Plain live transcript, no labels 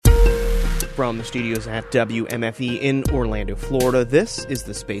From the studios at WMFE in Orlando, Florida, this is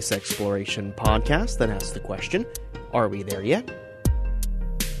the Space Exploration Podcast that asks the question, are we there yet?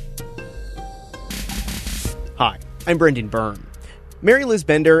 Hi, I'm Brendan Byrne. Mary Liz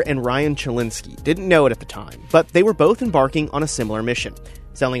Bender and Ryan Chilinsky didn't know it at the time, but they were both embarking on a similar mission,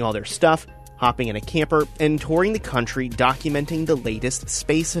 selling all their stuff, hopping in a camper, and touring the country documenting the latest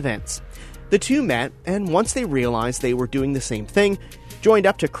space events. The two met, and once they realized they were doing the same thing, joined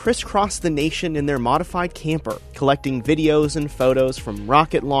up to crisscross the nation in their modified camper, collecting videos and photos from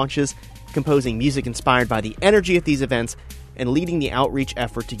rocket launches, composing music inspired by the energy at these events, and leading the outreach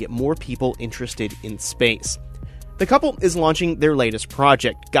effort to get more people interested in space. The couple is launching their latest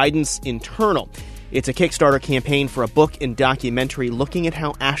project, Guidance Internal. It's a Kickstarter campaign for a book and documentary looking at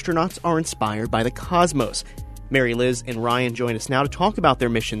how astronauts are inspired by the cosmos. Mary Liz and Ryan join us now to talk about their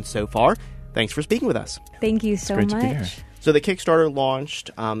mission so far. Thanks for speaking with us. Thank you so much. So the Kickstarter launched.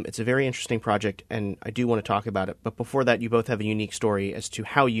 It's a very interesting project, and I do want to talk about it. But before that, you both have a unique story as to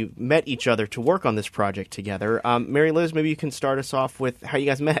how you met each other to work on this project together. Mary Liz, maybe you can start us off with how you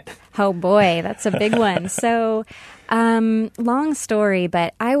guys met. Oh, boy, that's a big one. So, long story,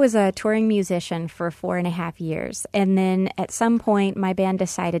 but I was a touring musician for 4.5 years. And then at some point, my band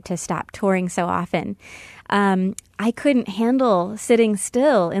decided to stop touring so often. I couldn't handle sitting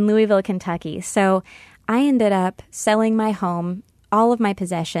still in Louisville, Kentucky. So I ended up selling my home, all of my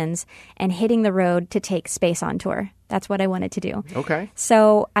possessions, and hitting the road to take space on tour. That's what I wanted to do. Okay.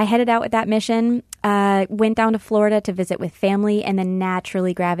 So I headed out with that mission, went down to Florida to visit with family, and then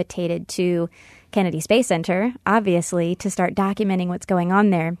naturally gravitated to Kennedy Space Center, obviously, to start documenting what's going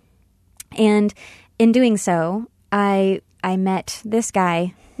on there. And in doing so, I met this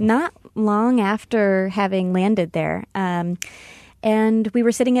guy not long after having landed there. And we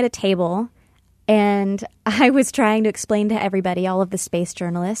were sitting at a table, and I was trying to explain to everybody, all of the space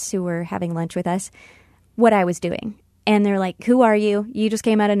journalists who were having lunch with us, what I was doing. And they're like, who are you? You just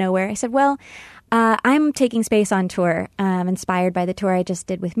came out of nowhere. I said, well, I'm taking space on tour, inspired by the tour I just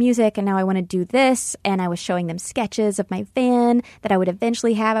did with music, and now I want to do this. And I was showing them sketches of my van that I would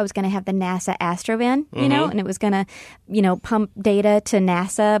eventually have. I was going to have the NASA Astrovan, and it was going to, pump data to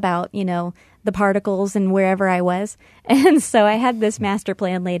NASA about, the particles and wherever I was. And so I had this master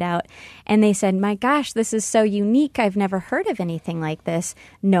plan laid out, and they said, my gosh, this is so unique. I've never heard of anything like this.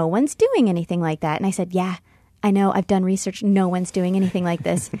 No one's doing anything like that. And I said, yeah, I know, I've done research. No one's doing anything like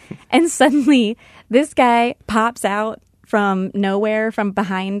this. And suddenly this guy pops out from nowhere, from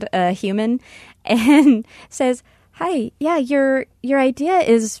behind a human, and says, hi, yeah, your idea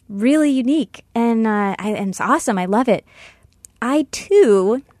is really unique, and it's awesome. I love it. I,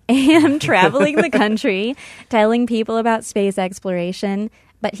 too, am traveling the country telling people about space exploration,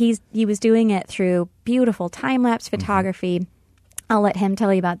 but he was doing it through beautiful time-lapse photography. I'll let him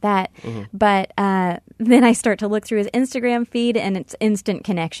tell you about that. But then I start to look through his Instagram feed, and it's instant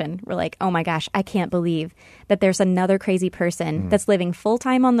connection. We're like, oh my gosh, I can't believe that there's another crazy person that's living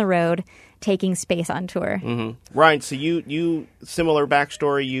full-time on the road, taking space on tour. Ryan, so you similar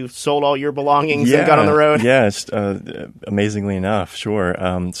backstory. You sold all your belongings and got on the road. Yes, amazingly enough, sure.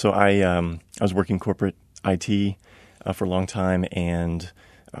 So I was working corporate IT for a long time, and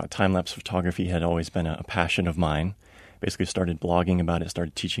time-lapse photography had always been a passion of mine. Basically started blogging about it,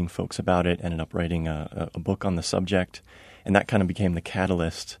 started teaching folks about it, ended up writing a book on the subject, and that kind of became the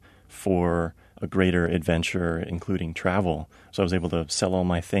catalyst for a greater adventure, including travel. So I was able to sell all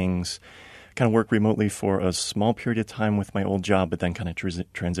my things, kind of work remotely for a small period of time with my old job, but then kind of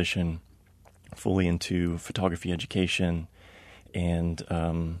transition fully into photography education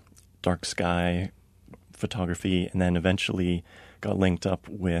and dark sky photography, and then eventually got linked up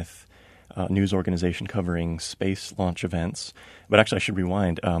with a news organization covering space launch events. But actually, I should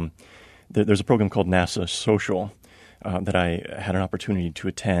rewind. There's a program called NASA Social that I had an opportunity to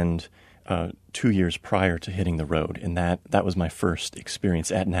attend 2 years prior to hitting the road, and that was my first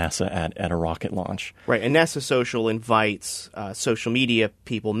experience at NASA at a rocket launch. Right, and NASA Social invites social media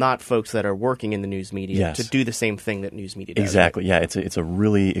people, not folks that are working in the news media, to do the same thing that news media does. Exactly, yeah. It's a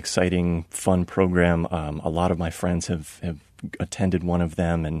really exciting, fun program. A lot of my friends have attended one of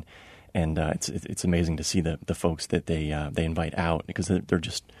them, and it's amazing to see the folks that they invite out, because they're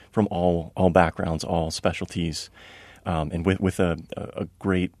just from all backgrounds, all specialties, and with a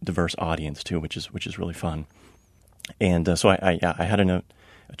great diverse audience too, which is really fun. And so I had a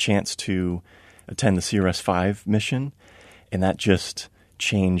chance to attend the CRS-5 mission, and that just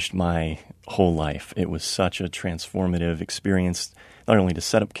changed my whole life. It was such a transformative experience, not only to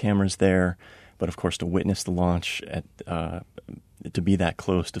set up cameras there, but of course to witness the launch, to be that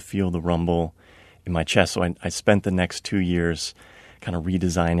close, to feel the rumble in my chest. So I spent the next 2 years kind of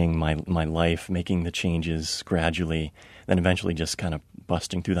redesigning my life, making the changes gradually, then eventually just kind of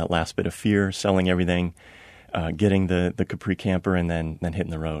busting through that last bit of fear, selling everything, getting the Capri camper, and then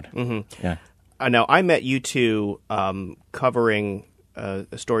hitting the road. Mm-hmm. Yeah. Now, I met you two covering a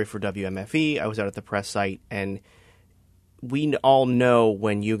story for WMFE. I was out at the press site, and we all know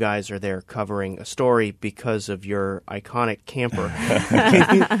when you guys are there covering a story because of your iconic camper.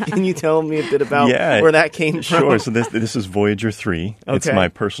 Can you tell me a bit about where that came from? Sure. So this is Voyager 3. Okay. It's my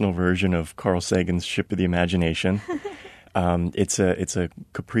personal version of Carl Sagan's Ship of the Imagination. It's a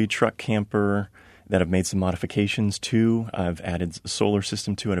Capri truck camper that I've made some modifications to. I've added a solar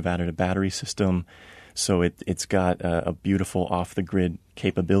system to it. I've added a battery system. So it's got a beautiful off-the-grid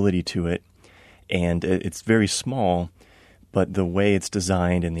capability to it. And it's very small, but the way it's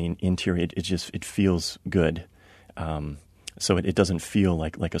designed in the interior, it feels good. So it doesn't feel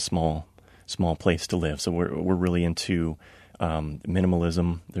like a small place to live. So we're really into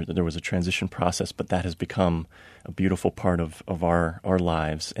minimalism. There was a transition process, but that has become a beautiful part of our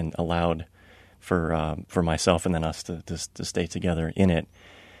lives and allowed for myself and then us to stay together in it.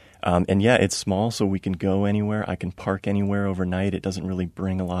 And yeah, it's small, so we can go anywhere. I can park anywhere overnight. It doesn't really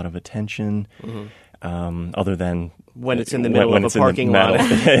bring a lot of attention, other than when it's in the middle of a parking lot,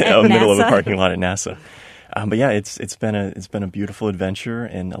 middle of a parking lot at NASA. But yeah, it's been a beautiful adventure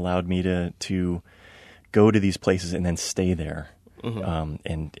and allowed me to go to these places and then stay there,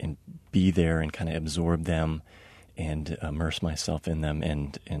 and be there and kind of absorb them and immerse myself in them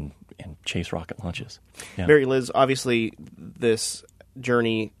and chase rocket launches. Yeah. Mary Liz, obviously this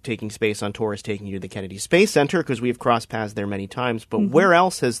journey taking space on tour is taking you to the Kennedy Space Center because we've crossed paths there many times. But where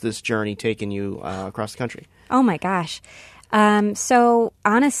else has this journey taken you across the country? Oh my gosh. So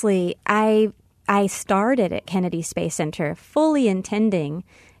honestly, I started at Kennedy Space Center fully intending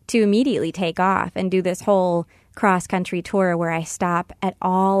to immediately take off and do this whole cross-country tour where I stop at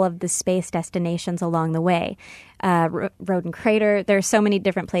all of the space destinations along the way. Roden Crater, there are so many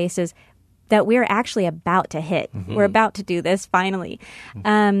different places that we're actually about to hit. Mm-hmm. We're about to do this finally.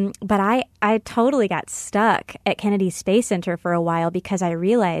 But I totally got stuck at Kennedy Space Center for a while because I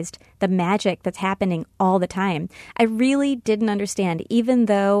realized the magic that's happening all the time. I really didn't understand, even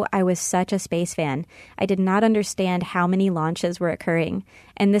though I was such a space fan, I did not understand how many launches were occurring.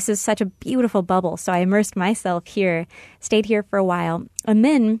 And this is such a beautiful bubble. So I immersed myself here, stayed here for a while. And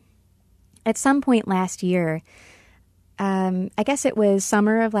then at some point last year, I guess it was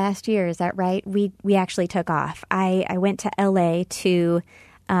summer of last year. Is that right? We actually took off. I went to LA to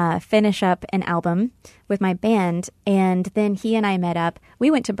finish up an album with my band, and then he and I met up.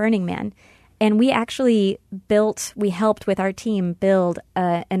 We went to Burning Man, and we actually helped with our team build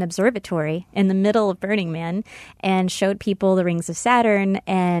an observatory in the middle of Burning Man and showed people the rings of Saturn,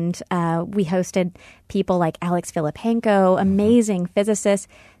 and we hosted people like Alex Filippenko, amazing physicists.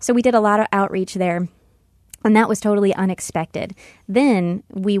 So we did a lot of outreach there. And that was totally unexpected. Then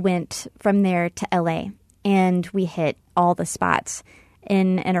we went from there to LA, and we hit all the spots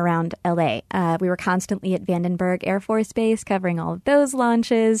in and around LA. We were constantly at Vandenberg Air Force Base covering all of those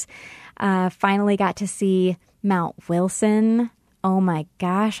launches. Finally got to see Mount Wilson. Oh my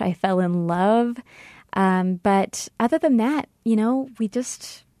gosh, I fell in love. But other than that,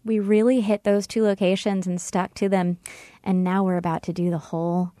 we really hit those two locations and stuck to them. And now we're about to do the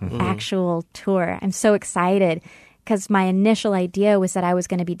whole actual tour. I'm so excited because my initial idea was that I was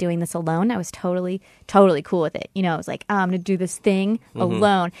going to be doing this alone. I was totally cool with it. I was like, I'm going to do this thing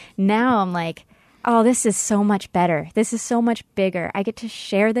alone. Now I'm like, oh, this is so much better. This is so much bigger. I get to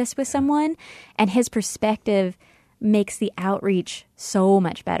share this with someone, and his perspective makes the outreach so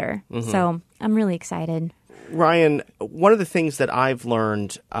much better. So I'm really excited. Ryan, one of the things that I've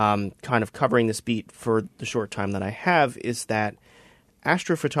learned kind of covering this beat for the short time that I have is that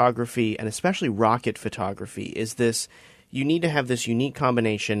astrophotography, and especially rocket photography, is this, you need to have this unique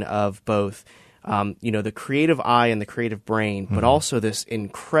combination of both, the creative eye and the creative brain, but also this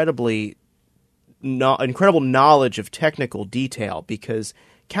incredible knowledge of technical detail, because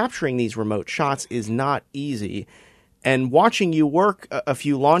capturing these remote shots is not easy. And watching you work a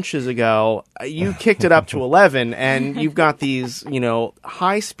few launches ago, you kicked it up to 11, and you've got these,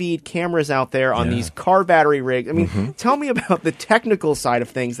 high-speed cameras out there on these car battery rigs. I mean, tell me about the technical side of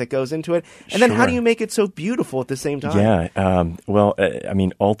things that goes into it, and then how do you make it so beautiful at the same time?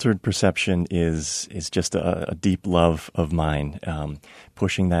 Yeah, altered perception is just a deep love of mine,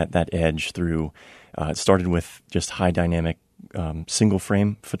 pushing that edge through. It started with just high dynamic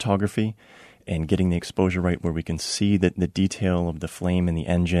single-frame photography, and getting the exposure right where we can see the detail of the flame in the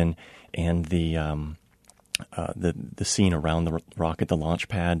engine and the scene around the rocket, the launch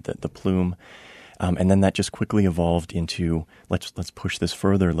pad, the plume. And then that just quickly evolved into let's push this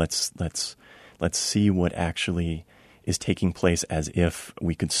further. Let's see what actually is taking place, as if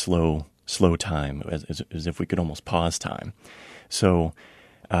we could slow time, as if we could almost pause time. So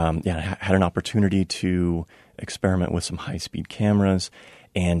I had an opportunity to experiment with some high-speed cameras,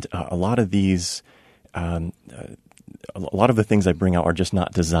 and a lot of these. A lot of the things I bring out are just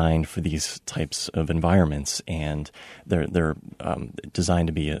not designed for these types of environments, and they're designed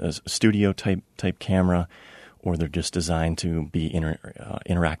to be a studio type camera, or they're just designed to be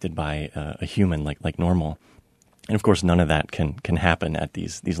interacted by a human like normal. And of course, none of that can happen at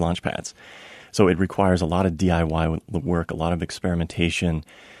these launch pads. So it requires a lot of DIY work, a lot of experimentation,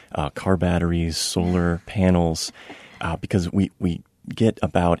 car batteries, solar panels, because we get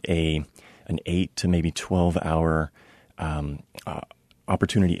about an 8 to maybe 12 hour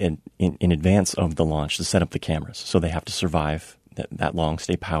opportunity in advance of the launch to set up the cameras. So they have to survive that long,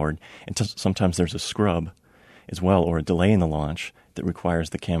 stay powered. And sometimes there's a scrub as well, or a delay in the launch that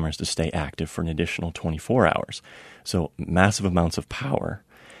requires the cameras to stay active for an additional 24 hours. So massive amounts of power.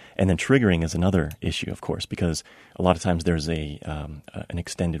 And then triggering is another issue, of course, because a lot of times there's an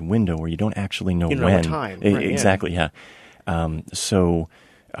extended window where you don't actually know when. What time. Right, exactly, yeah. So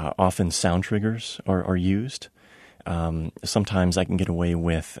often sound triggers are used. Sometimes I can get away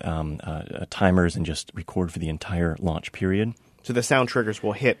with timers and just record for the entire launch period. So the sound triggers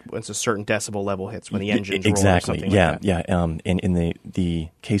will hit once a certain decibel level hits, when the engines exactly. roll or something like that. Yeah. In the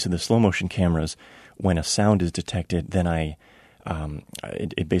case of the slow motion cameras, when a sound is detected, then it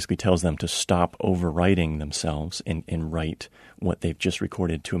basically tells them to stop overwriting themselves and write what they've just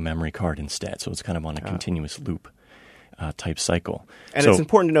recorded to a memory card instead. So it's kind of on a continuous loop type cycle. And it's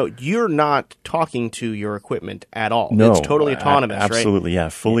important to note, you're not talking to your equipment at all. No, it's totally autonomous, absolutely, right? Yeah,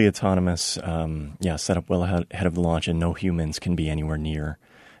 fully autonomous. Set up well ahead of the launch, and no humans can be anywhere near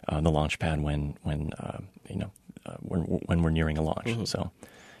the launch pad when we're nearing a launch. Mm-hmm. So.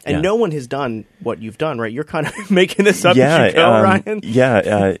 And no one has done what you've done, right? You're kind of making this up as you go, Ryan.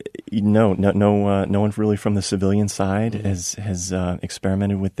 No one really from the civilian side has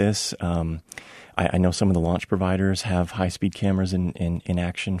experimented with this. I know some of the launch providers have high-speed cameras in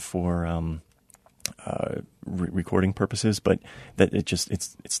action for recording purposes, but that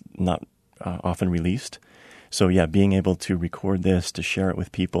it's not often released. So yeah, being able to record this, to share it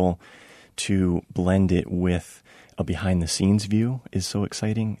with people, to blend it with a behind-the-scenes view is so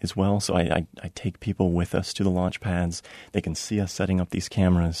exciting as well. So I take people with us to the launch pads. They can see us setting up these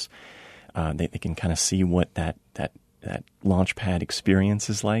cameras. They can kind of see what that launch pad experience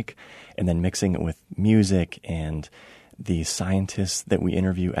is like, and then mixing it with music and the scientists that we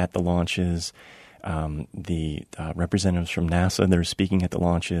interview at the launches, the representatives from NASA that are speaking at the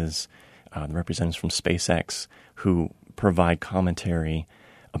launches, the representatives from SpaceX who provide commentary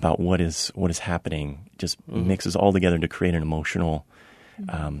about what is happening, just mixes all together to create an emotional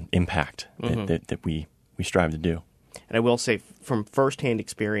impact that we strive to do. And I will say, from firsthand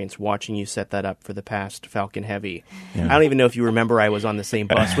experience, watching you set that up for the past Falcon Heavy, yeah. I don't even know if you remember I was on the same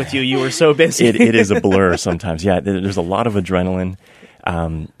bus with you. You were so busy. It is a blur sometimes. Yeah, there's a lot of adrenaline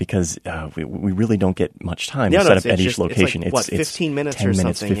because we really don't get much time to set up at each location. It's 15 minutes 10 or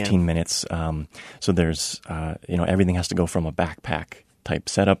minutes, something. 15 minutes. So there's, everything has to go from a backpack type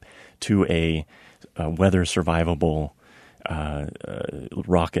setup to a weather survivable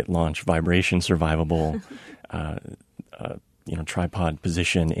rocket launch vibration survivable tripod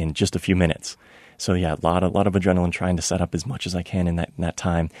position in just a few minutes. So yeah, a lot of adrenaline trying to set up as much as I can in that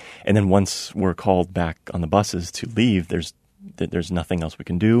time. And then once we're called back on the buses to leave, there's nothing else we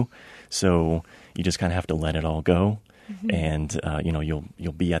can do. So you just kind of have to let it all go. And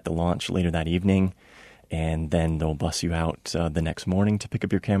you'll be at the launch later that evening, and then they'll bus you out the next morning to pick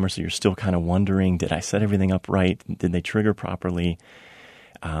up your camera. So you're still kind of wondering, did I set everything up right? Did they trigger properly?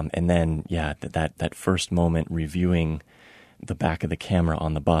 And then, yeah, that first moment reviewing the back of the camera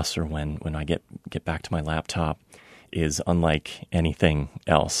on the bus, or when I get back to my laptop, is unlike anything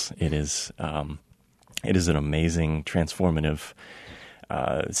else. It is an amazing, transformative,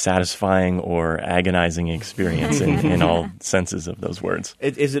 satisfying or agonizing experience in all senses of those words.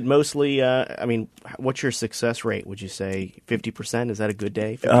 Is it mostly, what's your success rate? Would you say 50%? Is that a good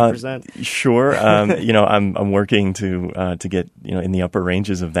day, 50%? Sure. I'm working to get, in the upper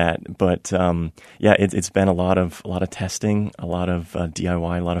ranges of that. But, it's been a lot of testing, a lot of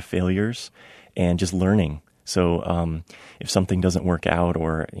DIY, a lot of failures, and just learning. So if something doesn't work out,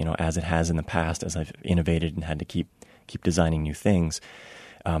 or, as it has in the past, as I've innovated and had to keep designing new things,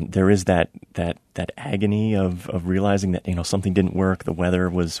 there is that agony of realizing that something didn't work, the weather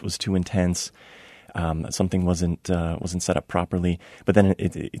was too intense, something wasn't set up properly. But then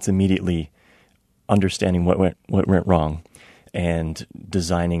it's immediately understanding what went wrong and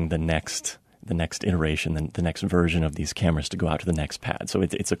designing the next iteration, the next version of these cameras to go out to the next pad. So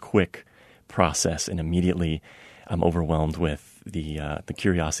it's a quick process, and immediately I'm overwhelmed with the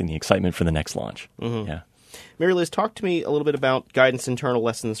curiosity and the excitement for the next launch. Mm-hmm. Yeah. Mary Liz, talk to me a little bit about Guidance Internal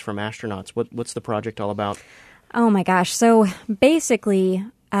Lessons from Astronauts. What's the project all about? Oh my gosh. So basically,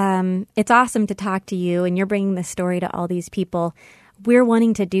 it's awesome to talk to you, and you're bringing this story to all these people. We're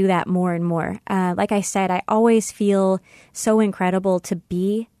wanting to do that more and more. Like I said, I always feel so incredible to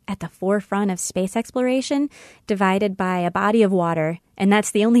be at the forefront of space exploration, divided by a body of water. And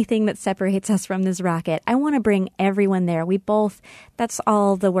that's the only thing that separates us from this rocket. I want to bring everyone there. That's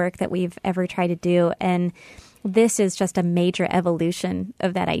all the work that we've ever tried to do. And this is just a major evolution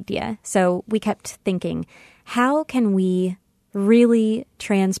of that idea. So we kept thinking, how can we really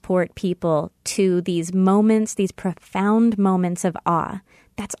transport people to these moments, these profound moments of awe?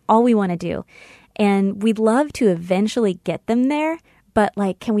 That's all we want to do. And we'd love to eventually get them there, but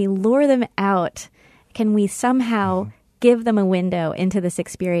can we lure them out? Can we somehow give them a window into this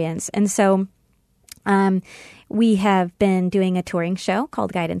experience? And so we have been doing a touring show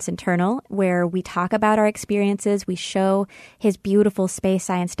called Guidance Internal, where we talk about our experiences. We show his beautiful space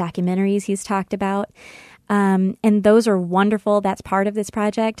science documentaries he's talked about. And those are wonderful. That's part of this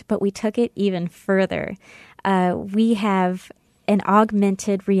project. But we took it even further. We have an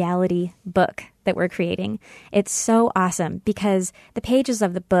augmented reality book that we're creating. It's so awesome because the pages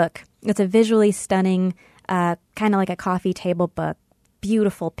of the book, it's a visually stunning, kind of like a coffee table book,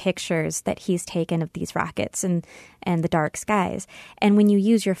 beautiful pictures that he's taken of these rockets and the dark skies. And when you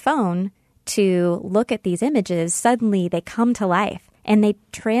use your phone to look at these images, suddenly they come to life and they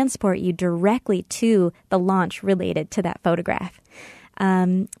transport you directly to the launch related to that photograph.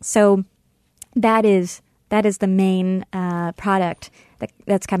 So that is the main product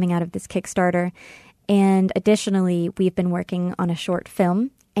that's coming out of this Kickstarter. And additionally, we've been working on a short film,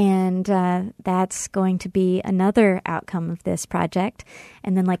 and that's going to be another outcome of this project.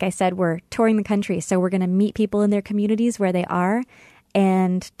 And then, like I said, we're touring the country, so we're going to meet people in their communities where they are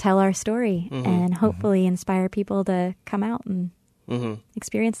and tell our story and hopefully inspire people to come out and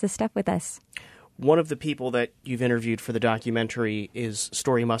experience this stuff with us. One of the people that you've interviewed for the documentary is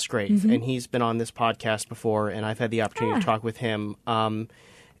Story Musgrave, and he's been on this podcast before, and I've had the opportunity to talk with him. And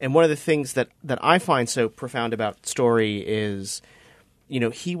one of the things that I find so profound about Story is,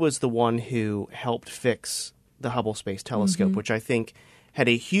 he was the one who helped fix the Hubble Space Telescope, which I think had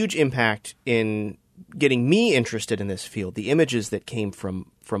a huge impact in getting me interested in this field, the images that came from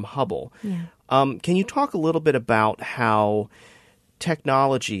Hubble. Yeah. Can you talk a little bit about how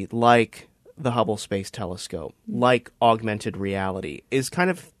technology like the Hubble Space Telescope, like augmented reality, is kind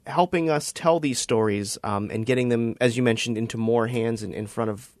of helping us tell these stories and getting them, as you mentioned, into more hands and in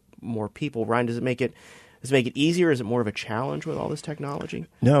front of more people? Ryan, does it make it easier? Is it more of a challenge with all this technology?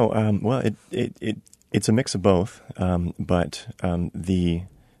 No. Well, it's a mix of both. But the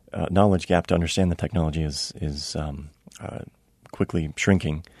knowledge gap to understand the technology is quickly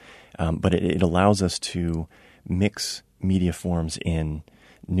shrinking. But it allows us to mix media forms in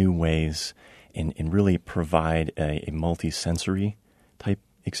new ways and really provide a multi-sensory type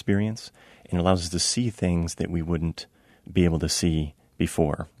experience, and allows us to see things that we wouldn't be able to see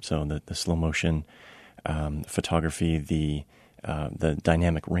before. So the slow motion photography, the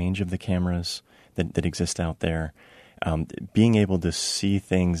dynamic range of the cameras that exist out there, being able to see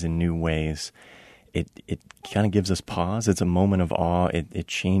things in new ways, it kind of gives us pause. It's a moment of awe. It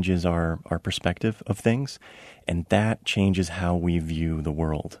changes our perspective of things, and that changes how we view the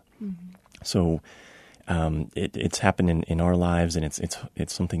world. So it's happened in our lives, and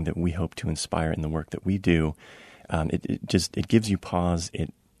it's something that we hope to inspire in the work that we do. It gives you pause.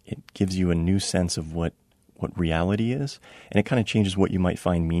 It gives you a new sense of what reality is, and it kind of changes what you might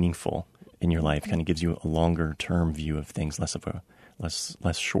find meaningful in your life. Kind of gives you a longer term view of things,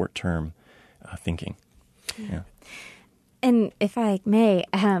 less short term thinking. Yeah. And if I may,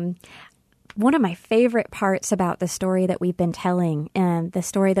 one of my favorite parts about the story that we've been telling, and the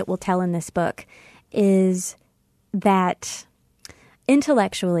story that we'll tell in this book, is that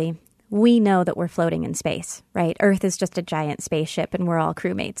intellectually, we know that we're floating in space, right? Earth is just a giant spaceship, and we're all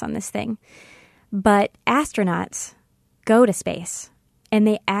crewmates on this thing. But astronauts go to space, and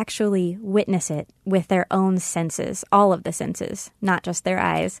they actually witness it with their own senses, all of the senses, not just their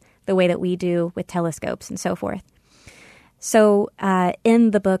eyes, the way that we do with telescopes and so forth. So in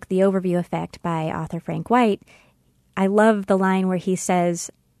the book, The Overview Effect by author Frank White, I love the line where he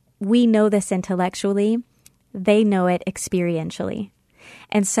says, we know this intellectually, they know it experientially.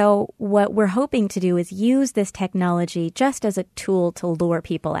 And so what we're hoping to do is use this technology just as a tool to lure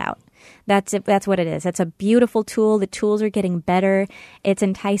people out. That's it. That's what it is. It's a beautiful tool. The tools are getting better. It's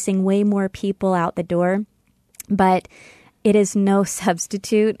enticing way more people out the door, but it is no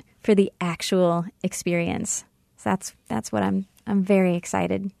substitute for the actual experience. So that's what I'm very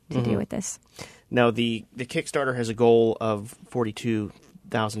excited to do with this. Now, the Kickstarter has a goal of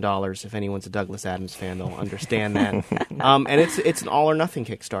 $42,000. If anyone's a Douglas Adams fan, they'll understand that. And it's an all or nothing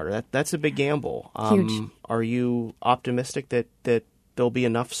Kickstarter. That's a big gamble. Huge. Are you optimistic that there'll be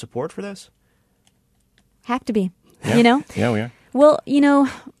enough support for this? Have to be. Yeah. You know? Yeah, we are. Well,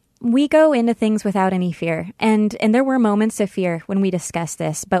 we go into things without any fear. And there were moments of fear when we discussed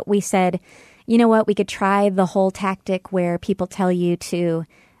this, but we said, you know what, we could try the whole tactic where people tell you to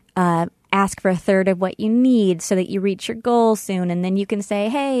ask for a third of what you need so that you reach your goal soon. And then you can say,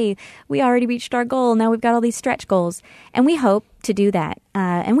 hey, we already reached our goal. Now we've got all these stretch goals. And we hope to do that.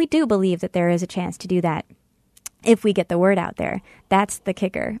 And we do believe that there is a chance to do that if we get the word out there. That's the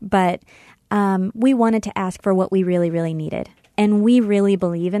kicker. But we wanted to ask for what we really, really needed. And we really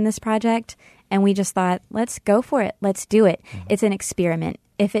believe in this project. And we just thought, let's go for it. Let's do it. Mm-hmm. It's an experiment.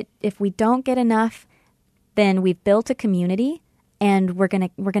 If we don't get enough, then we've built a community. And we're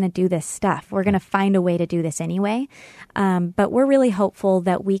gonna do this stuff. We're gonna find a way to do this anyway. But we're really hopeful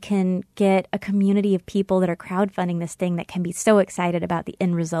that we can get a community of people that are crowdfunding this thing that can be so excited about the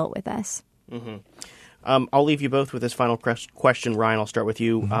end result with us. Mm-hmm. I'll leave you both with this final question. Ryan, I'll start with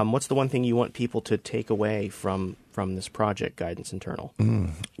you. Mm-hmm. What's the one thing you want people to take away from this project, Guidance Internal?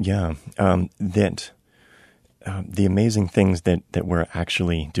 That the amazing things that we're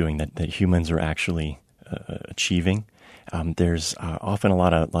actually doing, that humans are actually achieving. There's often a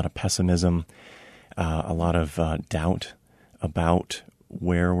lot of pessimism, a lot of doubt about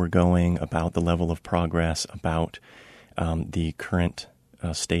where we're going, about the level of progress, about the current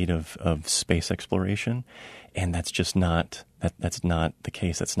state of space exploration, and that's just not that's not the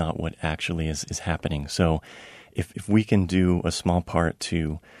case. That's not what actually is happening. So, if we can do a small part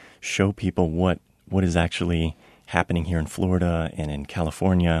to show people what is actually happening here in Florida and in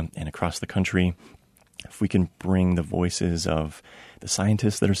California and across the country. If we can bring the voices of the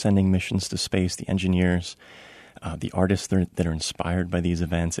scientists that are sending missions to space, the engineers, the artists that are inspired by these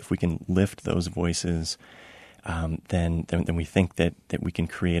events, if we can lift those voices, then we think that we can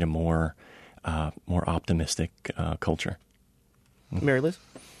create a more optimistic culture. Mary Liz?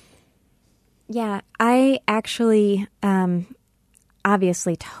 Yeah, I actually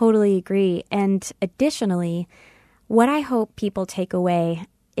obviously totally agree. And additionally, what I hope people take away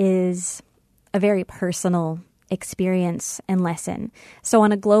is a very personal experience and lesson. So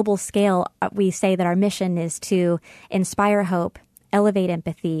on a global scale, we say that our mission is to inspire hope, elevate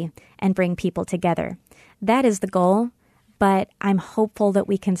empathy, and bring people together. That is the goal, but I'm hopeful that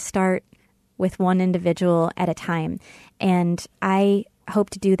we can start with one individual at a time. And I hope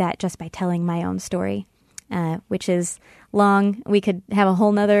to do that just by telling my own story, which is long. We could have a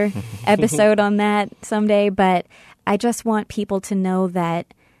whole nother episode on that someday, but I just want people to know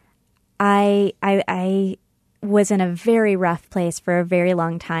that I was in a very rough place for a very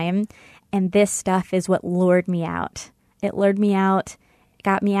long time, and this stuff is what lured me out. It lured me out,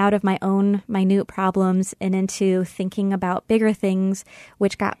 got me out of my own minute problems and into thinking about bigger things,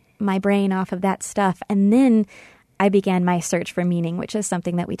 which got my brain off of that stuff. And then I began my search for meaning, which is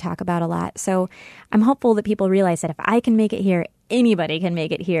something that we talk about a lot. So I'm hopeful that people realize that if I can make it here, anybody can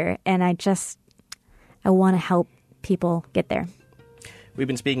make it here. And I want to help people get there. We've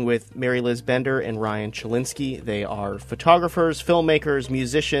been speaking with Mary Liz Bender and Ryan Chilinsky. They are photographers, filmmakers,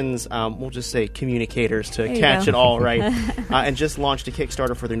 musicians, we'll just say communicators to catch it all, right? And just launched a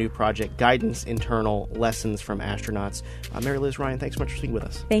Kickstarter for their new project, Guidance Internal Lessons from Astronauts. Mary Liz, Ryan, thanks so much for speaking with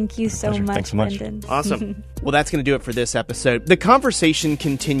us. Thank you so much, Thanks so much. Brendan. Awesome. Well, that's going to do it for this episode. The conversation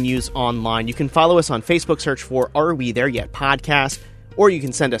continues online. You can follow us on Facebook, search for Are We There Yet podcast. Or you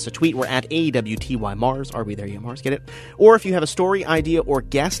can send us a tweet. We're at AWTYMars. Are we there yet, Mars? Get it? Or if you have a story, idea, or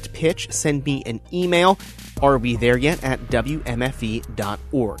guest pitch, send me an email. Are we there yet at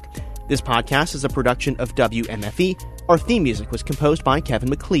WMFE.org. This podcast is a production of WMFE. Our theme music was composed by Kevin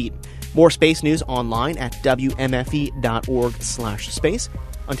McLeod. More space news online at WMFE.org/space.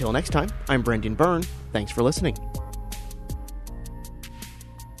 Until next time, I'm Brendan Byrne. Thanks for listening.